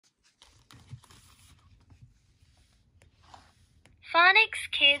Phonics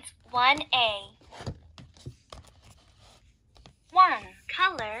Kids 1A. 1.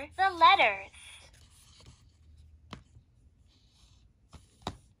 Color the letters.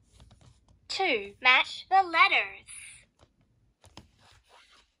 2. Match the letters.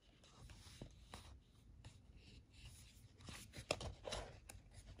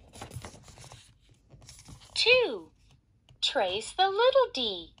 2. Trace the little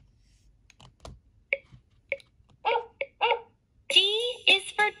d. D is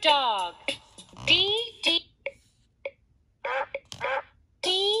for dog. D, D.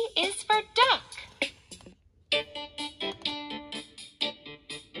 D is for duck.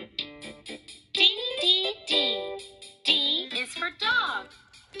 D, D, D. D is for dog.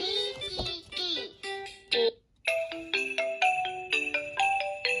 D, D, D. D.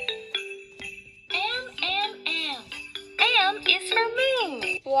 M is for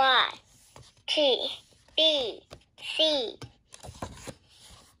moon. Y, T, B, C.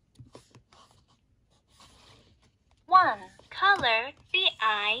 1. Color the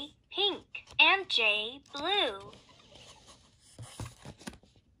I pink and J blue.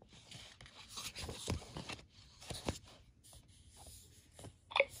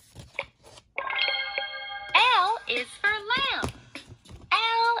 L is for lamb.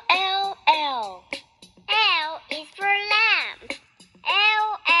 L, L, L. L is for lamb.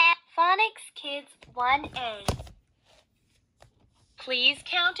 L, L. Phonics Kids 1A. Please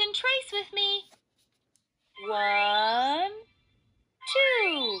count and trace with me. 1,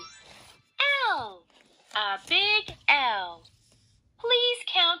 2. L. A big L. Please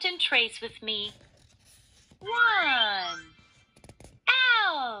count and trace with me. 1.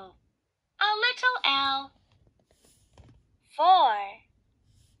 L. A little L. 4.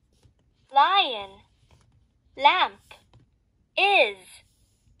 Lion. Lamp. Is.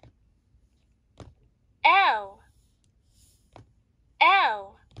 L.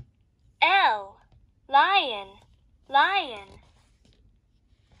 L. L. Lion. Lion.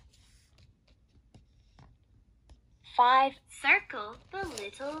 5. Circle the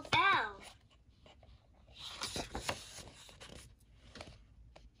little bell.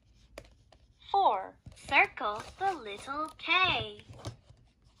 4. Circle the little K.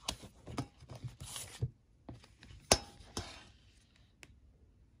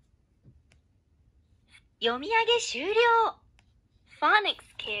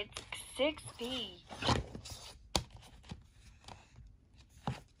 Phonics Kids 6B.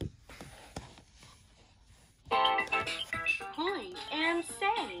 Point and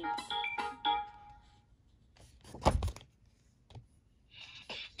say.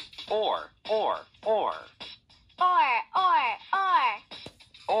 Or. Or, or.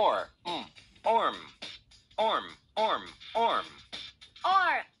 Orm. Orm. Orm, orm.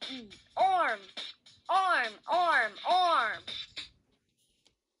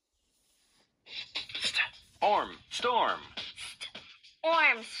 Orm. Storm.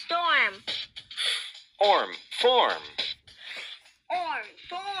 Orm, storm. Orm. Form. Orm,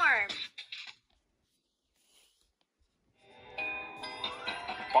 form.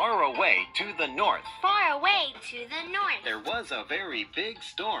 Far away to the north, Far away to the north, there was a very big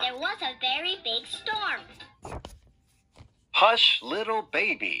storm. there was a very big storm. Hush, little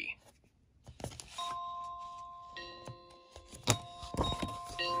baby.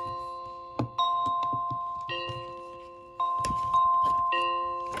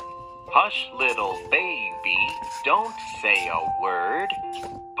 Hush, little baby, don't say a word.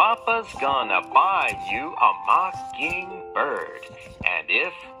 Papa's gonna buy you a mockingbird. And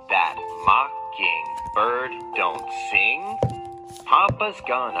if that mockingbird don't sing, Papa's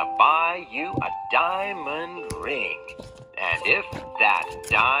gonna buy you a diamond ring. And if that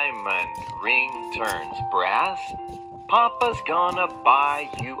diamond ring turns brass, Papa's gonna buy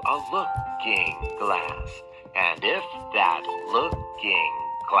you a looking glass. And if that looking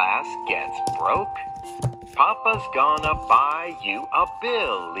glass gets broke, Papa's gonna buy you a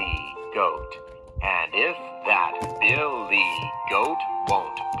billy goat. And if that billy goat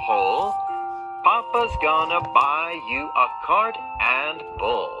won't pull, Papa's gonna buy you a cart and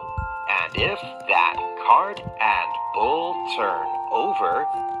bull. And if that cart and bull turn over,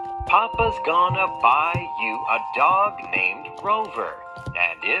 Papa's gonna buy you a dog named Rover.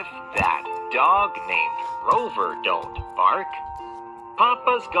 And if that dog named Rover don't bark,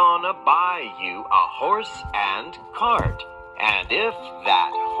 Papa's gonna buy you a horse and cart. And if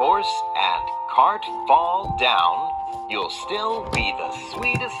that horse and cart fall down, you'll still be the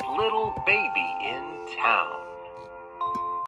sweetest little baby in town.